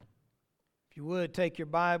you would, take your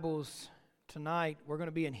Bibles tonight. We're going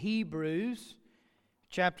to be in Hebrews,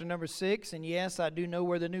 chapter number 6. And yes, I do know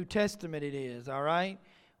where the New Testament it is, all right?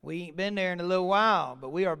 We ain't been there in a little while,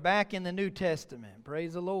 but we are back in the New Testament.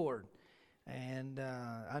 Praise the Lord. And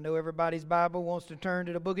I know everybody's Bible wants to turn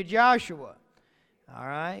to the book of Joshua, all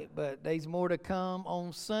right? But there's more to come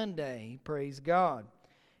on Sunday, praise God.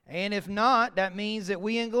 And if not, that means that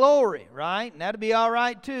we in glory, right? And that'll be all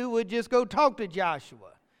right too. We'll just go talk to Joshua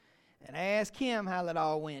and ask him how it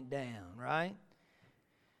all went down, right?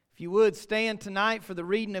 If you would, stand tonight for the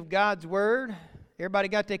reading of God's Word. Everybody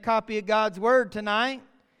got their copy of God's Word tonight?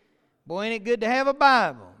 Boy, ain't it good to have a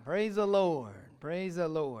Bible. Praise the Lord. Praise the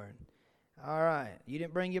Lord. All right. You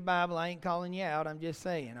didn't bring your Bible. I ain't calling you out. I'm just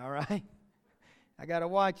saying, all right? I got to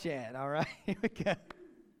watch that, all right? Here we go.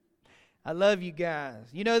 I love you guys.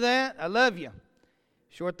 You know that? I love you.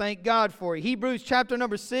 Sure thank God for you. Hebrews chapter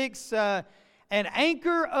number 6, An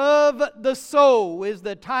Anchor of the Soul is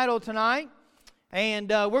the title tonight. And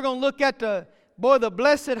we're going to look at the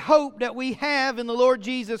blessed hope that we have in the Lord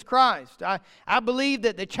Jesus Christ. I believe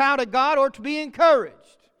that the child of God ought to be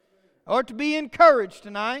encouraged. Ought to be encouraged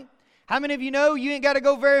tonight. How many of you know you ain't got to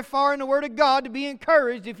go very far in the Word of God to be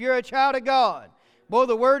encouraged if you're a child of God? Boy,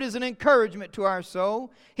 the Word is an encouragement to our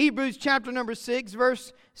soul. Hebrews chapter number 6,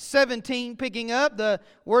 verse 17, picking up, the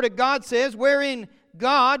Word of God says, wherein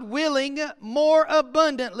God, willing more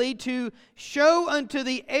abundantly to show unto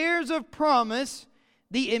the heirs of promise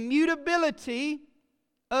the immutability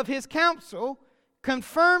of His counsel,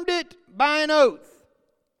 confirmed it by an oath,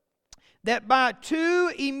 that by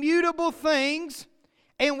two immutable things,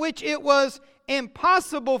 in which it was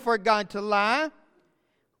impossible for God to lie,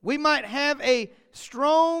 we might have a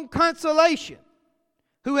strong consolation,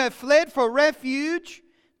 who have fled for refuge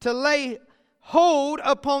to lay hold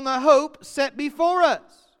upon the hope set before us,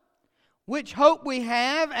 which hope we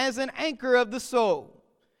have as an anchor of the soul,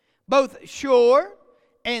 both sure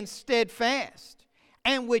and steadfast,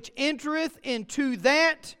 and which entereth into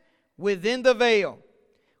that within the veil,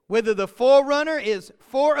 whither the forerunner is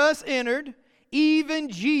for us entered, even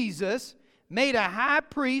Jesus, made a high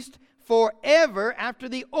priest forever after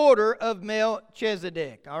the order of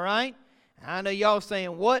Melchizedek. All right? I know y'all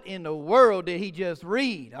saying, what in the world did he just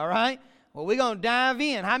read? All right? Well, we're going to dive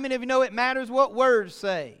in. How many of you know it matters what words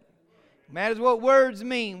say? It matters what words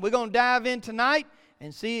mean. We're going to dive in tonight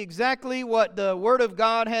and see exactly what the Word of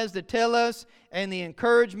God has to tell us and the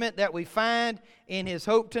encouragement that we find in His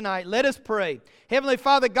hope tonight. Let us pray. Heavenly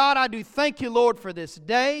Father, God, I do thank you, Lord, for this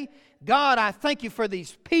day. God, I thank you for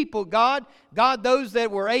these people, God. God, those that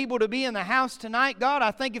were able to be in the house tonight, God, I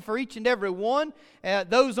thank you for each and every one.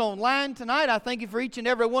 Those online tonight, I thank you for each and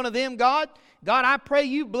every one of them, God. God, I pray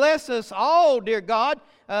you bless us all, dear God.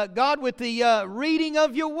 God, with the reading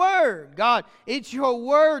of your word. God, it's your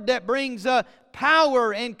word that brings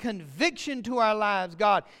power and conviction to our lives,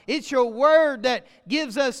 God. It's your word that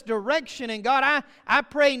gives us direction. And God, I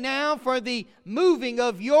pray now for the moving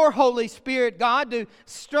of your Holy Spirit, God, to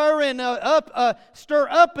stir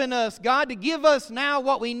up in us, God, to give us now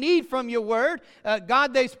what we need from your word.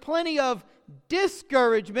 God, there's plenty of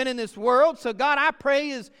discouragement in this world. So God, I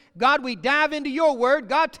pray as God, we dive into your word,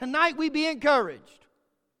 God, tonight we be encouraged.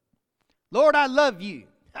 Lord, I love you.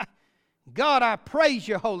 God, I praise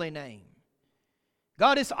your holy name.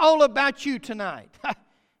 God, it's all about you tonight.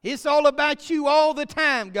 It's all about you all the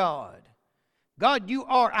time, God. God, you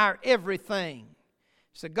are our everything.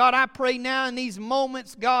 So God, I pray now in these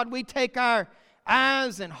moments, God, we take our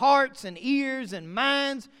eyes and hearts and ears and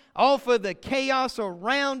minds off of the chaos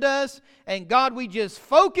around us. And God, we just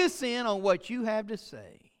focus in on what you have to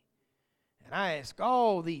say. And I ask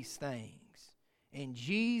all these things in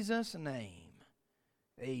Jesus' name.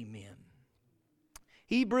 Amen.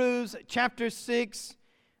 Hebrews chapter 6,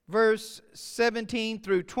 verse 17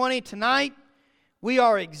 through 20. Tonight, we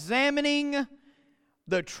are examining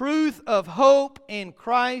the truth of hope in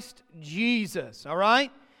Christ Jesus. All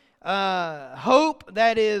right? Hope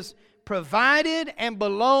that is provided and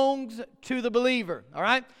belongs to the believer. All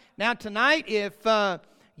right? Now, tonight, if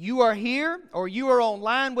you are here or you are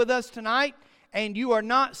online with us tonight and you are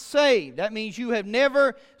not saved, that means you have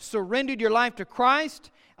never surrendered your life to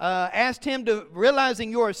Christ. Asked Him to, realizing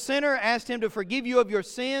you're a sinner, asked Him to forgive you of your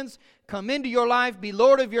sins, come into your life, be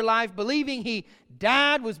Lord of your life, believing He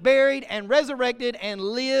died, was buried, and resurrected, and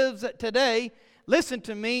lives today. Listen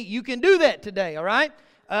to me, you can do that today, all right?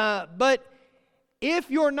 But if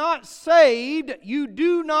you're not saved, you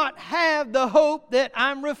do not have the hope that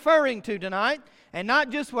I'm referring to tonight. And not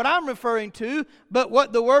just what I'm referring to, but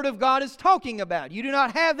what the Word of God is talking about. You do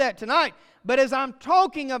not have that tonight. But as I'm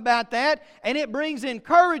talking about that, and it brings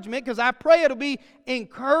encouragement, because I pray it'll be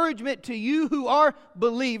encouragement to you who are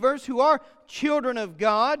believers, who are children of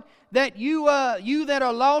God, that you that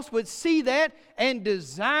are lost would see that and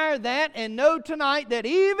desire that and know tonight that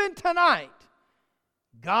even tonight,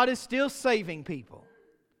 God is still saving people.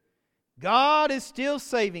 God is still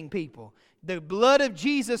saving people. The blood of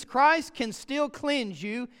Jesus Christ can still cleanse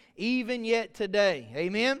you even yet today.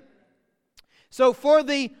 Amen? So for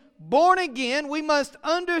the born again, we must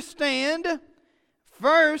understand,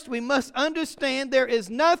 first, we must understand there is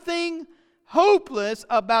nothing hopeless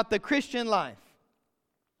about the Christian life.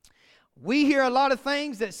 We hear a lot of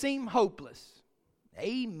things that seem hopeless.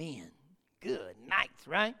 Amen. Good nights,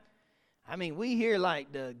 right? I mean, we hear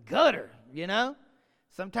like the gutter, you know.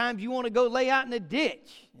 Sometimes you want to go lay out in the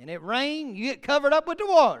ditch, and it rains, you get covered up with the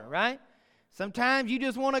water, right? Sometimes you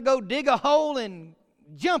just want to go dig a hole and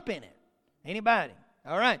jump in it. Anybody?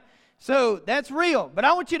 All right. So that's real. But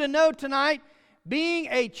I want you to know tonight, being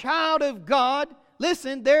a child of God,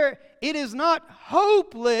 listen, it is not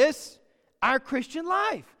hopeless, our Christian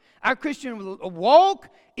life. Our Christian walk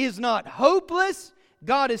is not hopeless.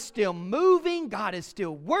 God is still moving. God is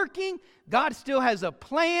still working. God still has a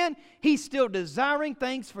plan. He's still desiring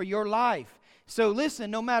things for your life. So listen,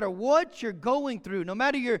 no matter what you're going through, no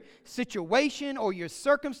matter your situation or your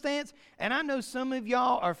circumstance, and I know some of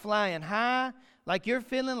y'all are flying high, like you're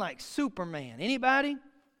feeling like Superman. Anybody?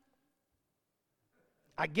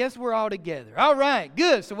 I guess we're all together. All right,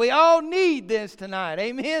 good. So we all need this tonight.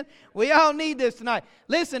 Amen? We all need this tonight.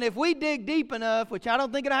 Listen, if we dig deep enough, which I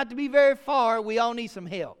don't think it'll have to be very far, we all need some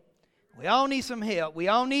help. We all need some help. We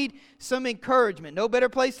all need some encouragement. No better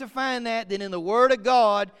place to find that than in the Word of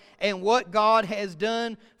God and what God has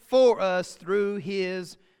done for us through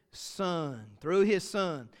His Son. Through His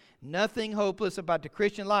Son. Nothing hopeless about the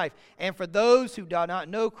Christian life. And for those who do not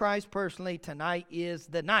know Christ personally, tonight is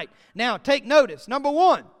the night. Now, take notice. Number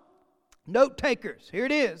one, note takers. Here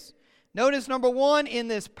it is. Notice number one in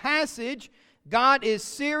this passage, God is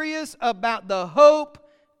serious about the hope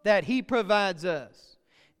that He provides us.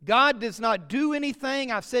 God does not do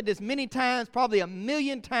anything. I've said this many times, probably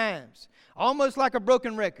 1,000,000 times, almost like a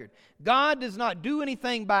broken record. God does not do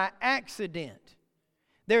anything by accident.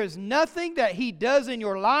 There is nothing that He does in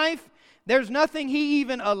your life. There's nothing He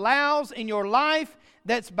even allows in your life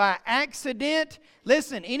that's by accident.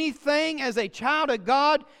 Listen, anything as a child of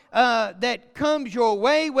God that comes your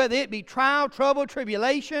way, whether it be trial, trouble,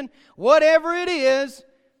 tribulation, whatever it is,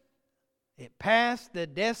 it passed the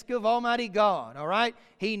desk of Almighty God, all right?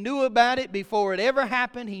 He knew about it before it ever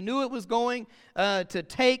happened. He knew it was going to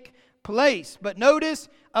take place. But notice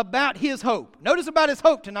about His hope. Notice about His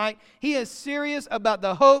hope tonight. He is serious about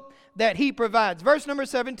the hope that He provides. Verse number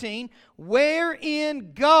 17,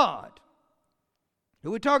 wherein God, who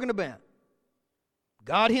are we talking about?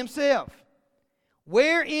 God Himself.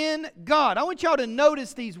 Wherein God. I want y'all to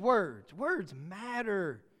notice these words. Words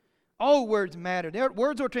matter. All words matter.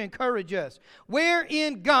 Words are to encourage us.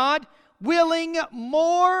 Wherein God, willing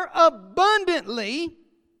more abundantly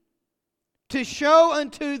to show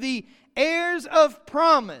unto the heirs of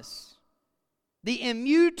promise the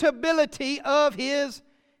immutability of His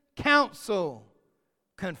counsel,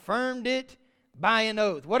 confirmed it by an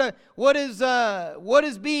oath. What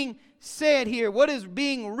is being said here? What is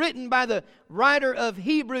being written by the writer of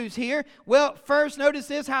Hebrews here? Well, first notice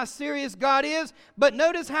this, how serious God is, but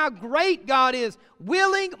notice how great God is,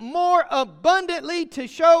 willing more abundantly to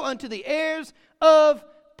show unto the heirs of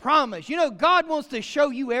promise. You know, God wants to show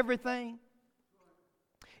you everything.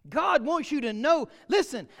 God wants you to know.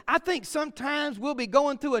 Listen, I think sometimes we'll be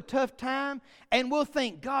going through a tough time and we'll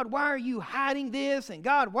think, God, why are you hiding this? And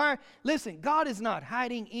God, why? Listen, God is not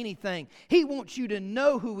hiding anything. He wants you to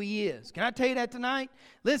know who He is. Can I tell you that tonight?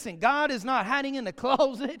 Listen, God is not hiding in the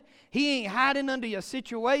closet. He ain't hiding under your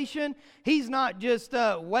situation. He's not just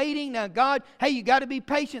waiting. Now, God, hey, you got to be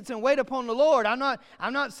patient and wait upon the Lord. I'm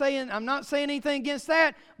not saying anything against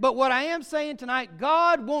that. But what I am saying tonight,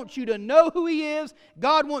 God wants you to know who He is.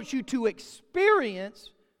 God wants you to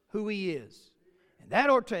experience who He is. And that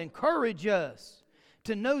ought to encourage us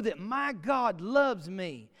to know that my God loves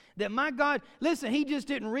me. That my God, listen, He just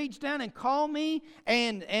didn't reach down and call me,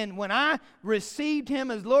 and when I received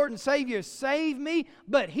Him as Lord and Savior, save me,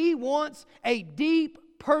 but He wants a deep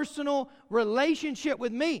personal relationship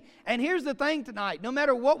with me. And here's the thing tonight, no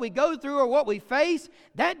matter what we go through or what we face,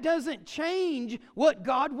 that doesn't change what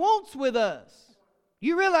God wants with us.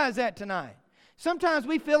 You realize that tonight? Sometimes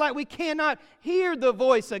we feel like we cannot hear the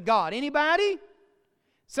voice of God. Anybody?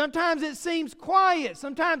 Sometimes it seems quiet.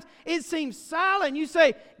 Sometimes it seems silent. You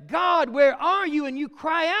say, God, where are you? And you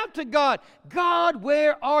cry out to God, God,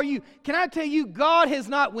 where are you? Can I tell you, God has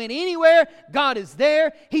not went anywhere. God is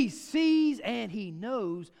there. He sees and He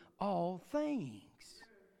knows all things.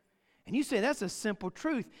 And you say, that's a simple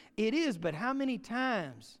truth. It is, but how many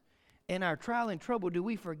times in our trial and trouble do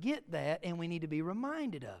we forget that and we need to be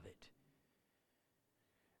reminded of it?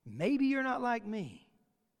 Maybe you're not like me,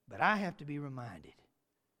 but I have to be reminded.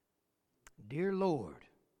 Dear Lord,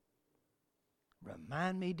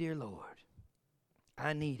 remind me, dear Lord,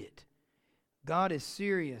 I need it. God is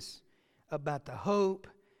serious about the hope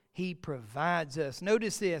He provides us.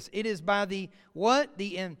 Notice this. It is by the what?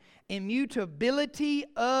 The immutability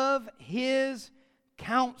of His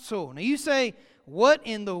counsel. Now you say, what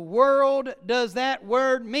in the world does that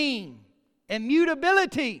word mean?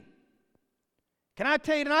 Immutability. Can I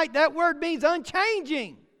tell you tonight, that word means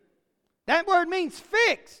unchanging. That word means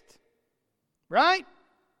fixed. Right?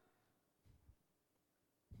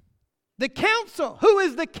 The counsel. Who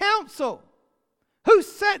is the counsel? Who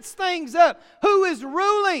sets things up? Who is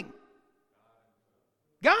ruling?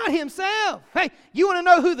 God Himself. Hey, you want to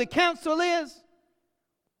know who the counsel is?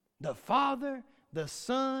 The Father, the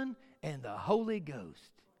Son, and the Holy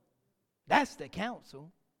Ghost. That's the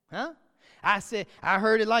counsel. Huh? I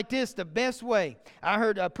heard it like this, the best way. I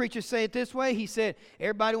heard a preacher say it this way. He said,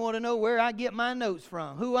 everybody want to know where I get my notes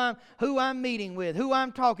from, who I'm meeting with, who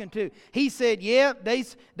I'm talking to. He said, yep,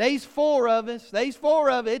 there's four of us. There's four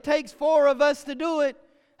of it. It takes four of us to do it.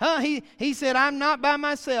 Huh? He said, I'm not by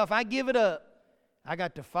myself. I give it up. I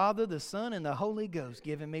got the Father, the Son, and the Holy Ghost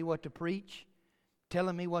giving me what to preach,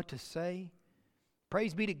 telling me what to say.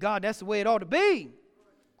 Praise be to God. That's the way it ought to be.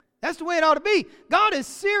 That's the way it ought to be. God is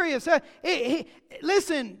serious.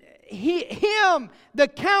 Listen, Him, the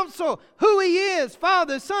counsel, who He is,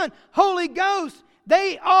 Father, Son, Holy Ghost,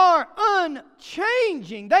 they are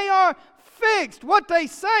unchanging. They are fixed. What they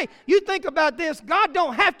say. You think about this. God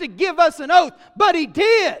don't have to give us an oath, but He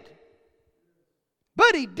did.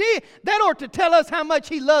 But He did. That ought to tell us how much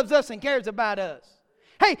He loves us and cares about us.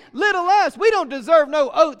 Hey, little us, we don't deserve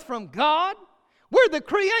no oath from God. We're the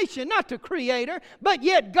creation, not the creator. But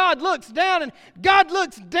yet God looks down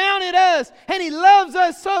at us and He loves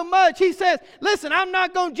us so much. He says, listen, I'm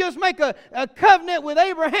not going to just make a covenant with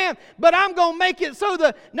Abraham, but I'm going to make it so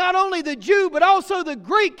that not only the Jew, but also the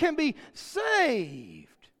Greek can be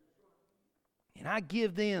saved. And I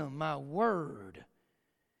give them my word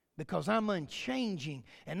because I'm unchanging.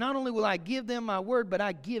 And not only will I give them my word, but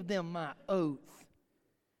I give them my oath.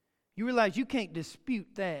 You realize you can't dispute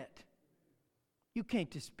that. You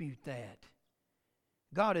can't dispute that.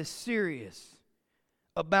 God is serious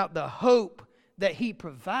about the hope that He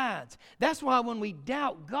provides. That's why when we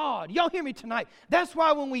doubt God, y'all hear me tonight, that's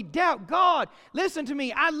why when we doubt God, listen to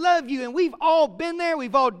me, I love you and we've all been there,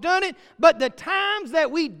 we've all done it, but the times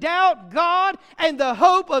that we doubt God and the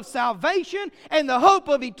hope of salvation and the hope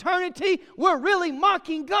of eternity, we're really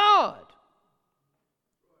mocking God.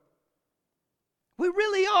 We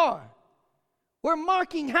really are. We're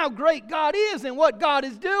marking how great God is and what God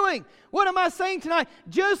is doing. What am I saying tonight?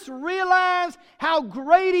 Just realize how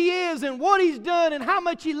great He is and what He's done and how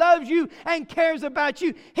much He loves you and cares about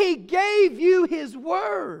you. He gave you His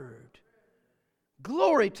word.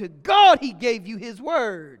 Glory to God, He gave you His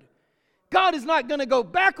word. God is not going to go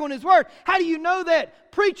back on His word. How do you know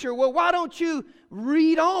that? Preacher, well, why don't you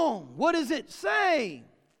read on? What does it say?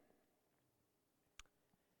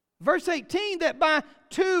 Verse 18, that by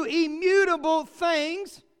two immutable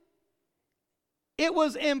things, it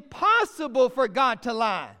was impossible for God to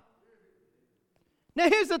lie. Now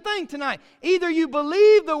here's the thing tonight. Either you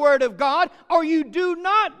believe the Word of God or you do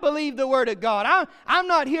not believe the Word of God. I'm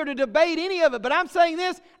not here to debate any of it, but I'm saying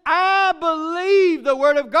this. I believe the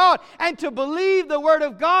Word of God. And to believe the Word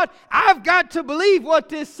of God, I've got to believe what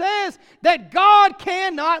this says, that God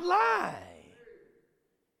cannot lie.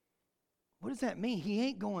 What does that mean? He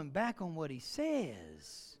ain't going back on what He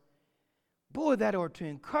says. Boy, that ought to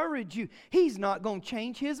encourage you. He's not going to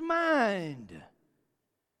change His mind.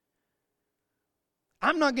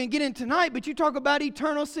 I'm not going to get in tonight, but you talk about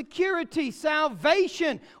eternal security,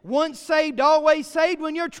 salvation. Once saved, always saved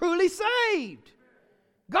when you're truly saved.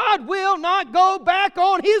 God will not go back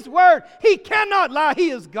on His word. He cannot lie. He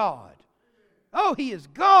is God. Oh, He is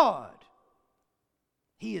God.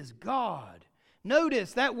 He is God.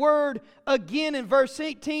 Notice that word again in verse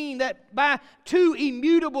 18, that by two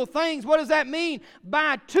immutable things. What does that mean?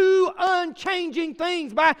 By two unchanging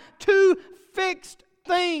things, by two fixed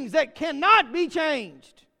things that cannot be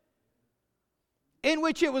changed, in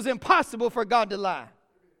which it was impossible for God to lie.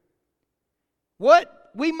 What?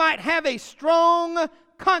 We might have a strong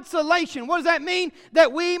consolation. What does that mean?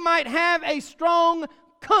 That we might have a strong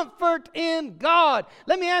comfort in God.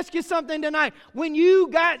 Let me ask you something tonight. When you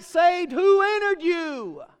got saved, who entered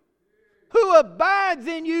you? Who abides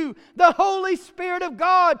in you? The Holy Spirit of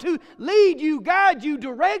God to lead you, guide you,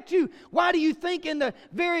 direct you. Why do you think in the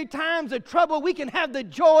very times of trouble we can have the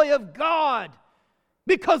joy of God?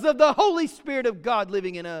 Because of the Holy Spirit of God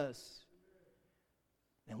living in us.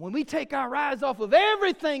 And when we take our eyes off of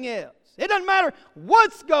everything else, it doesn't matter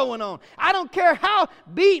what's going on. I don't care how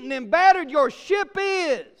beaten and battered your ship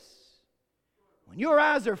is. When your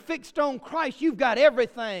eyes are fixed on Christ, you've got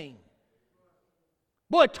everything.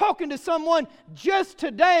 Boy, talking to someone just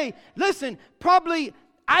today, listen, probably,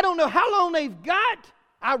 I don't know how long they've got.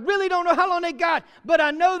 I really don't know how long they got. But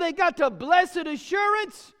I know they got the blessed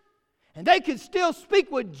assurance. And they can still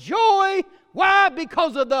speak with joy. Why?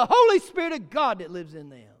 Because of the Holy Spirit of God that lives in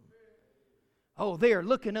them. Oh, they are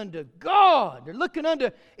looking unto God. They're looking unto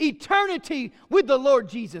eternity with the Lord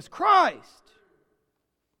Jesus Christ.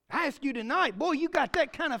 I ask you tonight, boy, you got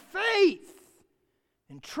that kind of faith.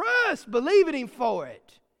 And trust, believe in Him for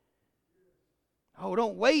it. Oh,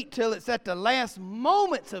 don't wait till it's at the last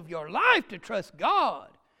moments of your life to trust God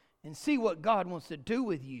and see what God wants to do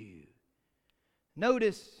with you.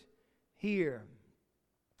 Notice here,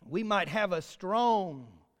 we might have a strong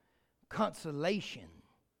consolation.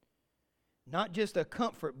 Not just a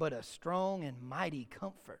comfort, but a strong and mighty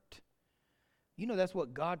comfort. You know that's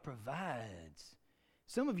what God provides.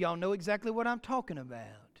 Some of y'all know exactly what I'm talking about.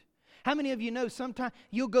 How many of you know sometimes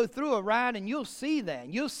you'll go through a ride and you'll see that.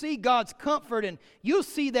 And you'll see God's comfort and you'll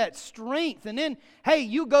see that strength. And then, hey,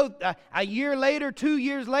 you go a year later, 2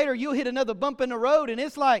 years later, you'll hit another bump in the road. And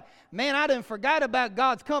it's like, man, I done forgot about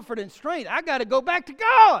God's comfort and strength. I got to go back to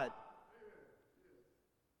God.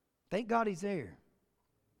 Thank God He's there.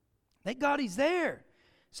 Thank God He's there.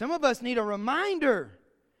 Some of us need a reminder.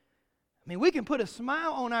 I mean, we can put a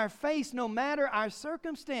smile on our face no matter our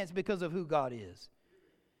circumstance because of who God is.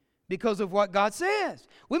 Because of what God says.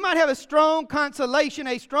 We might have a strong consolation,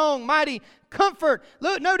 a strong, mighty comfort.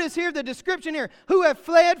 Look, notice here the description here. Who have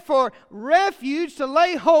fled for refuge to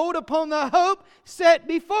lay hold upon the hope set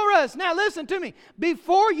before us. Now listen to me.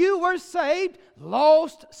 Before you were saved,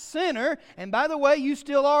 lost sinner, and by the way, you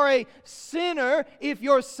still are a sinner. If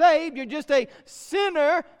you're saved, you're just a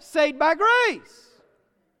sinner saved by grace.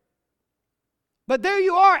 But there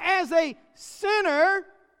you are as a sinner,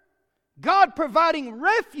 God providing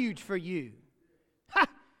refuge for you. Ha!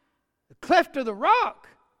 The cleft of the rock.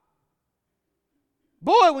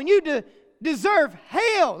 Boy, when you deserve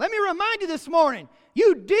hell, let me remind you this morning,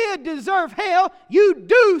 you did deserve hell. You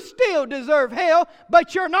do still deserve hell,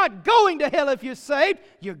 but you're not going to hell if you're saved.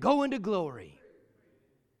 You're going to glory.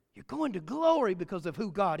 You're going to glory because of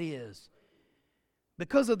who God is.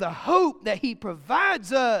 Because of the hope that He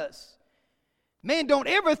provides us. Man, don't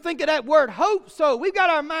ever think of that word hope so. We've got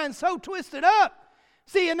our minds so twisted up.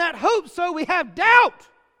 See, in that hope so we have doubt.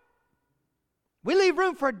 We leave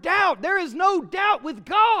room for doubt. There is no doubt with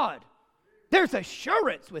God. There's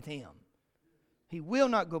assurance with Him. He will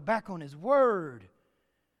not go back on His word.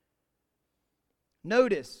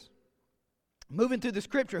 Notice, moving through the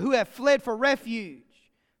scripture, who have fled for refuge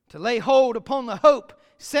to lay hold upon the hope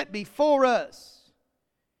set before us.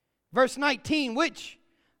 Verse 19, which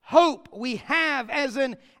hope we have as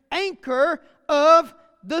an anchor of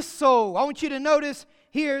the soul. I want you to notice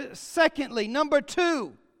here, secondly, number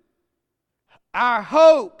 2, our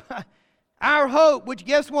hope, which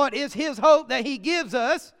guess what is His hope that He gives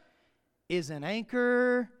us, is an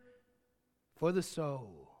anchor for the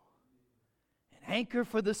soul. An anchor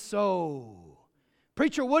for the soul.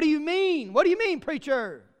 Preacher, what do you mean? What do you mean,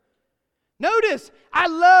 preacher? Notice, I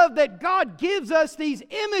love that God gives us these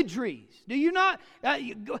imageries. Do you not?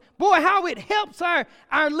 Boy, how it helps our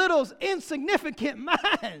little insignificant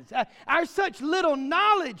minds, our such little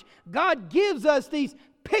knowledge. God gives us these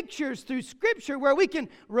pictures through Scripture where we can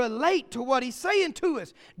relate to what He's saying to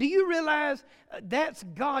us. Do you realize that's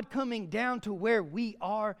God coming down to where we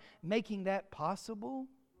are, making that possible?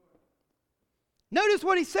 Notice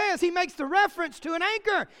what He says. He makes the reference to an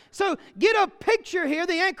anchor. So get a picture here,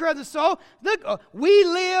 the anchor of the soul. Look, we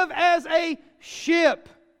live as a ship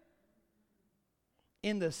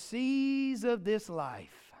in the seas of this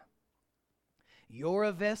life. You're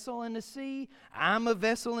a vessel in the sea. I'm a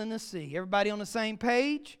vessel in the sea. Everybody on the same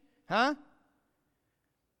page? Huh?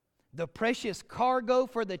 The precious cargo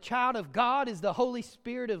for the child of God is the Holy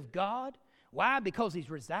Spirit of God. Why? Because He's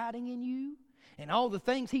residing in you. And all the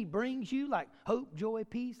things He brings you, like hope, joy,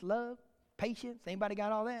 peace, love, patience. Anybody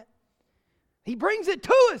got all that? He brings it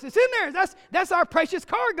to us. It's in there. That's our precious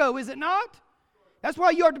cargo, is it not? That's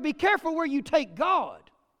why you ought to be careful where you take God.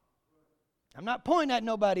 I'm not pointing at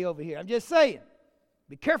nobody over here. I'm just saying,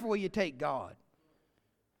 be careful where you take God.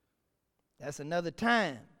 That's another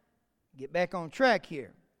time. Get back on track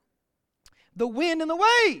here. The wind and the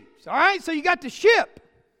waves. All right, so you got the ship.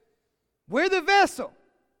 We're the vessel.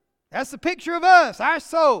 That's the picture of us, our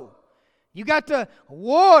soul. You got the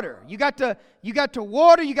water. You got the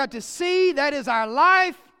water. You got the sea. That is our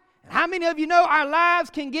life. And how many of you know our lives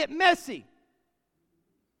can get messy?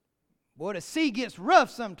 Boy, the sea gets rough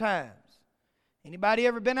sometimes. Anybody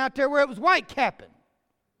ever been out there where it was white capping?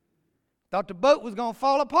 Thought the boat was going to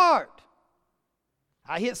fall apart.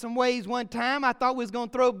 I hit some waves one time. I thought we was going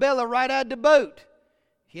to throw Bella right out of the boat.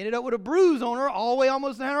 She ended up with a bruise on her all the way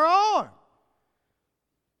almost down her arm.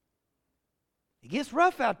 It gets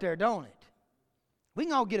rough out there, don't it? We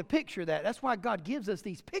can all get a picture of that. That's why God gives us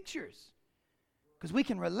these pictures. Because we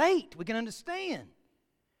can relate. We can understand.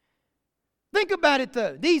 Think about it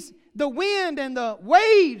though. The wind and the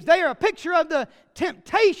waves, they are a picture of the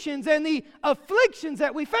temptations and the afflictions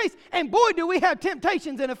that we face. And boy, do we have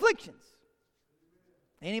temptations and afflictions.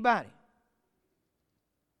 Anybody?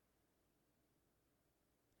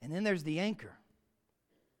 And then there's the anchor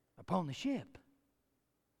upon the ship.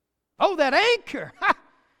 Oh, that anchor.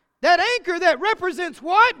 That anchor that represents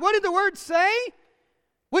what? What did the word say?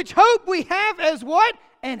 Which hope we have as what?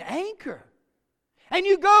 An anchor. And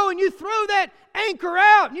you go and you throw that anchor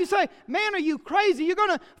out. And you say, man, are you crazy? You're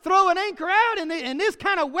going to throw an anchor out in this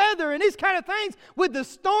kind of weather and these kind of things with the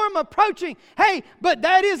storm approaching. Hey, but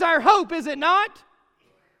that is our hope, is it not?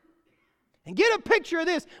 And get a picture of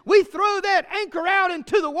this. We throw that anchor out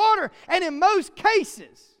into the water, and in most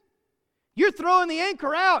cases, you're throwing the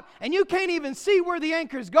anchor out, and you can't even see where the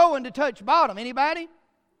anchor's going to touch bottom. Anybody?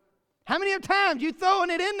 How many times you throwing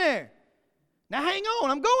it in there? Now hang on,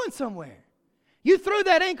 I'm going somewhere. You throw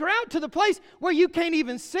that anchor out to the place where you can't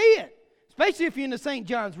even see it, especially if you're in the St.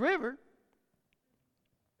 Johns River.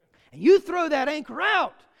 And you throw that anchor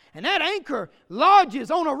out, and that anchor lodges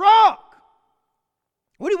on a rock.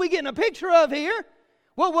 What are we getting a picture of here?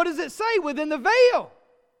 Well, what does it say? Within the veil.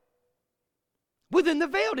 Within the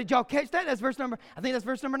veil. Did y'all catch that? That's I think that's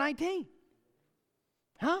verse number 19.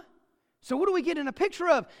 Huh? So what are we getting a picture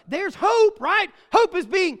of? There's hope, right? Hope is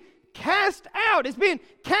being cast out. It's being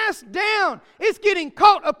cast down. It's getting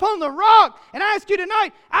caught upon the rock. And I ask you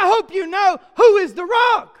tonight, I hope you know who is the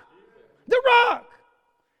rock. The rock.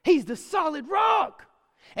 He's the solid rock.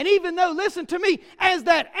 And even though, listen to me, as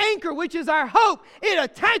that anchor, which is our hope, it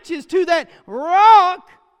attaches to that rock,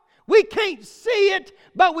 we can't see it,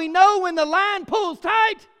 but we know when the line pulls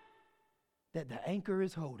tight that the anchor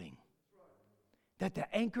is holding. That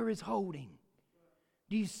the anchor is holding.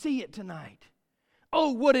 Do you see it tonight?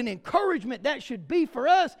 Oh, what an encouragement that should be for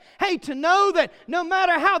us. Hey, to know that no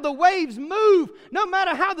matter how the waves move, no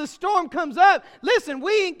matter how the storm comes up, listen,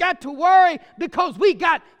 we ain't got to worry because we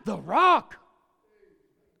got the rock.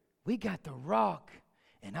 We got the rock,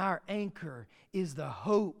 and our anchor is the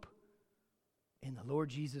hope in the Lord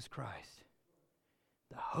Jesus Christ.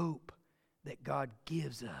 The hope that God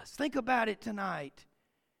gives us. Think about it tonight.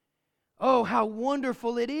 Oh, how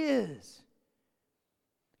wonderful it is.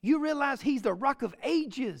 You realize He's the rock of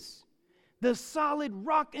ages, the solid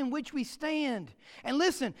rock in which we stand. And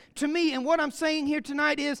listen to me, and what I'm saying here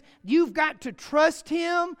tonight is you've got to trust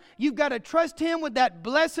Him. You've got to trust Him with that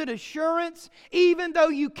blessed assurance, even though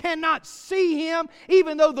you cannot see Him,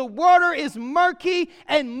 even though the water is murky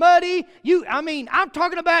and muddy. I'm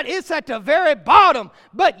talking about it's at the very bottom,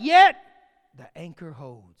 but yet the anchor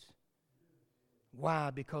holds. Why?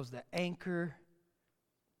 Because the anchor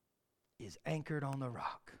is anchored on the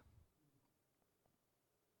rock.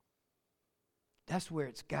 That's where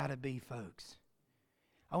it's got to be, folks.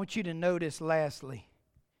 I want you to notice lastly,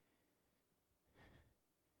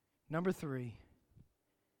 number 3.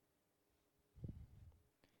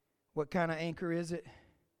 What kind of anchor is it?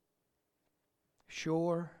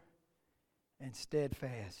 Sure and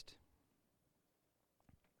steadfast.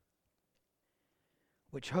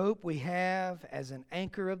 Which hope we have as an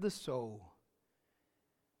anchor of the soul,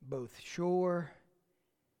 both sure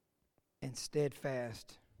and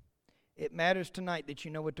steadfast. It matters tonight that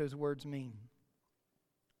you know what those words mean.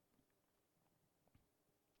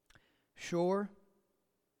 Sure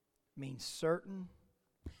means certain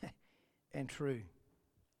and true.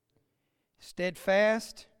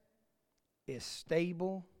 Steadfast is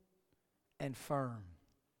stable and firm.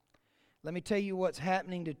 Let me tell you what's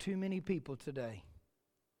happening to too many people today.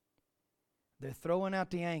 They're throwing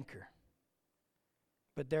out the anchor,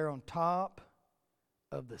 but they're on top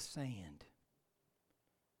of the sand.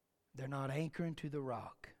 They're not anchoring to the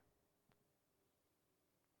rock.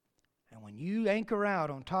 And when you anchor out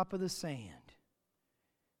on top of the sand,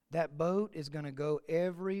 that boat is going to go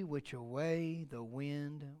every which way the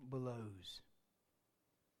wind blows.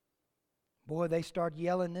 Boy, they start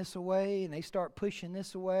yelling this away and they start pushing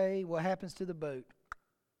this away. What happens to the boat?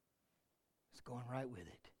 It's going right with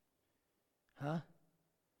it. Huh?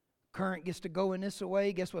 Current gets to going this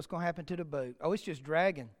way. Guess what's going to happen to the boat? Oh, it's just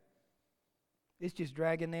dragging. It's just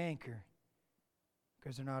dragging the anchor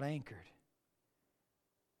because they're not anchored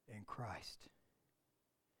in Christ.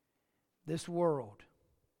 This world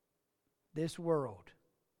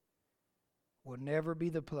will never be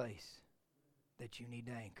the place that you need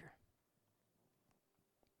to anchor.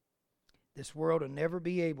 This world will never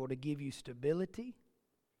be able to give you stability.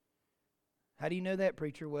 How do you know that,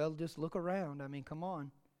 preacher? Well, just look around. I mean, come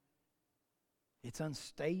on. It's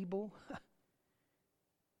unstable.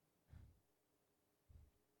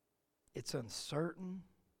 It's uncertain.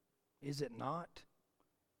 Is it not?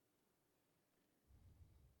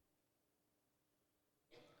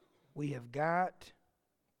 We have got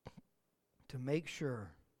to make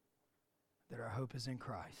sure that our hope is in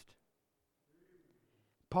Christ.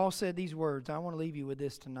 Paul said these words. I want to leave you with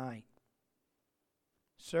this tonight.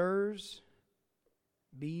 Sirs,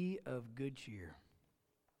 be of good cheer.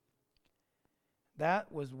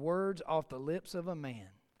 That was words off the lips of a man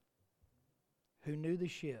who knew the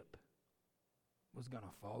ship was going to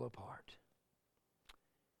fall apart.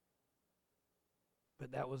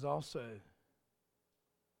 But that was also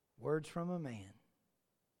words from a man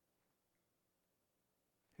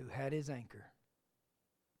who had his anchor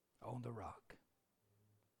on the rock.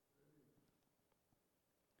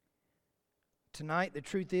 Tonight, the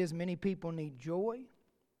truth is, many people need joy.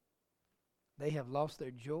 They have lost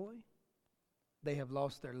their joy. They have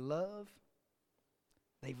lost their love.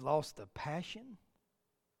 They've lost the passion.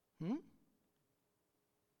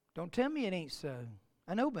 Don't tell me it ain't so.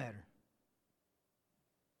 I know better.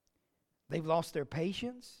 They've lost their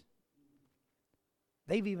patience.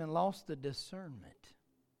 They've even lost the discernment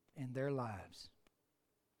in their lives.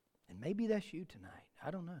 And maybe that's you tonight. I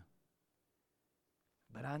don't know.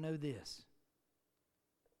 But I know this.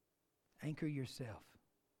 Anchor yourself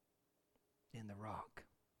in the rock.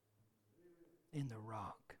 In the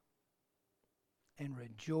rock. And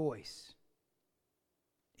rejoice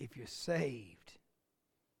if you're saved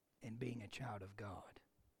in being a child of God.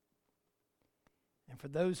 And for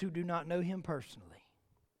those who do not know Him personally,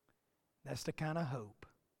 that's the kind of hope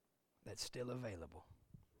that's still available.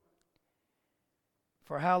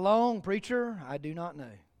 For how long, preacher? I do not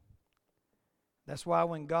know. That's why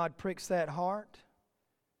when God pricks that heart,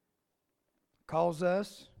 calls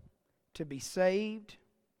us to be saved,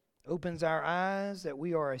 opens our eyes that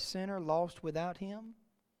we are a sinner lost without Him,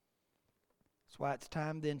 that's why it's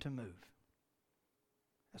time then to move.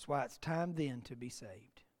 That's why it's time then to be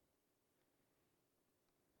saved.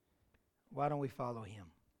 Why don't we follow Him?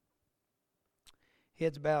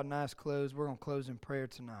 Heads bowed and eyes closed. We're going to close in prayer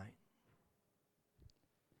tonight.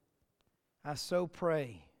 I so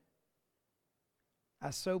pray,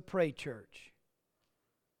 church,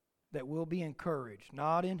 that we'll be encouraged.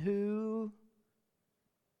 Not in who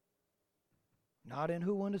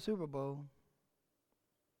won the Super Bowl.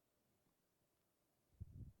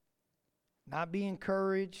 Not be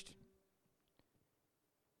encouraged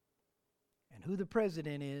in who the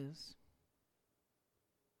president is.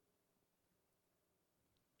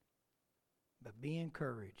 But be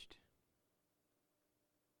encouraged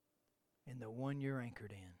in the one you're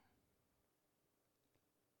anchored in.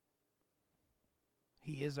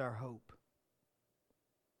 He is our hope.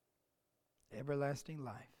 Everlasting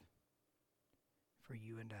life for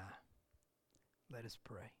you and I. Let us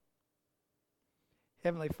pray.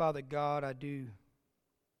 Heavenly Father, God, I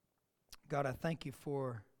thank you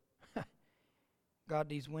for, God,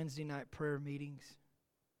 these Wednesday night prayer meetings.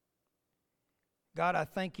 God, I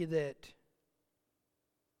thank you that,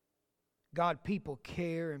 God, people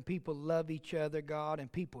care and people love each other, God,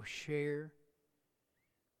 and people share.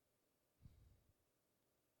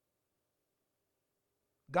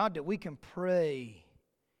 God, that we can pray,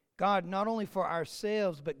 God, not only for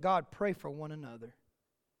ourselves, but God, pray for one another.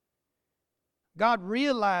 God,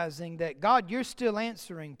 realizing that, God, you're still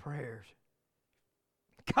answering prayers.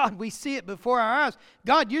 God, we see it before our eyes.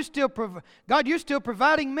 God, you're still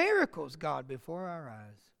providing miracles, God, before our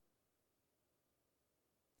eyes.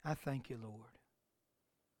 I thank you, Lord.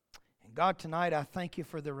 And God, tonight I thank you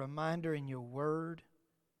for the reminder in your word.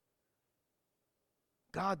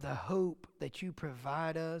 God, the hope that you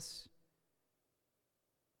provide us,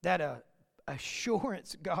 that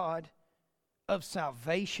assurance, God, of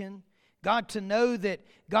salvation. God, to know that,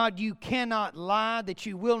 God, you cannot lie, that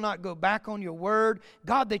you will not go back on your word.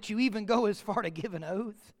 God, that you even go as far to give an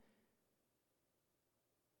oath.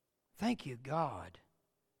 Thank you, God.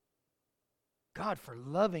 God, for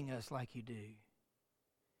loving us like you do.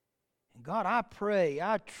 And God,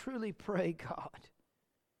 I truly pray,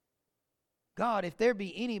 God, if there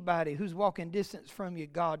be anybody who's walking distance from you,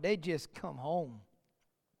 God, they just come home.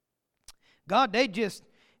 God,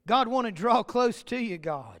 God want to draw close to you,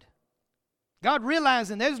 God. God,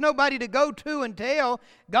 realizing there's nobody to go to and tell,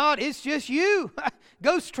 God, it's just you.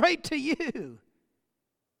 Go straight to you.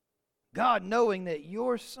 God, knowing that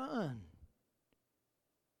your Son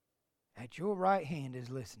at your right hand is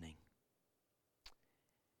listening.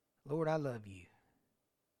 Lord, I love you.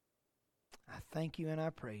 I thank you and I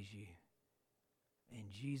praise you. In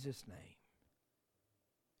Jesus' name,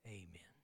 amen.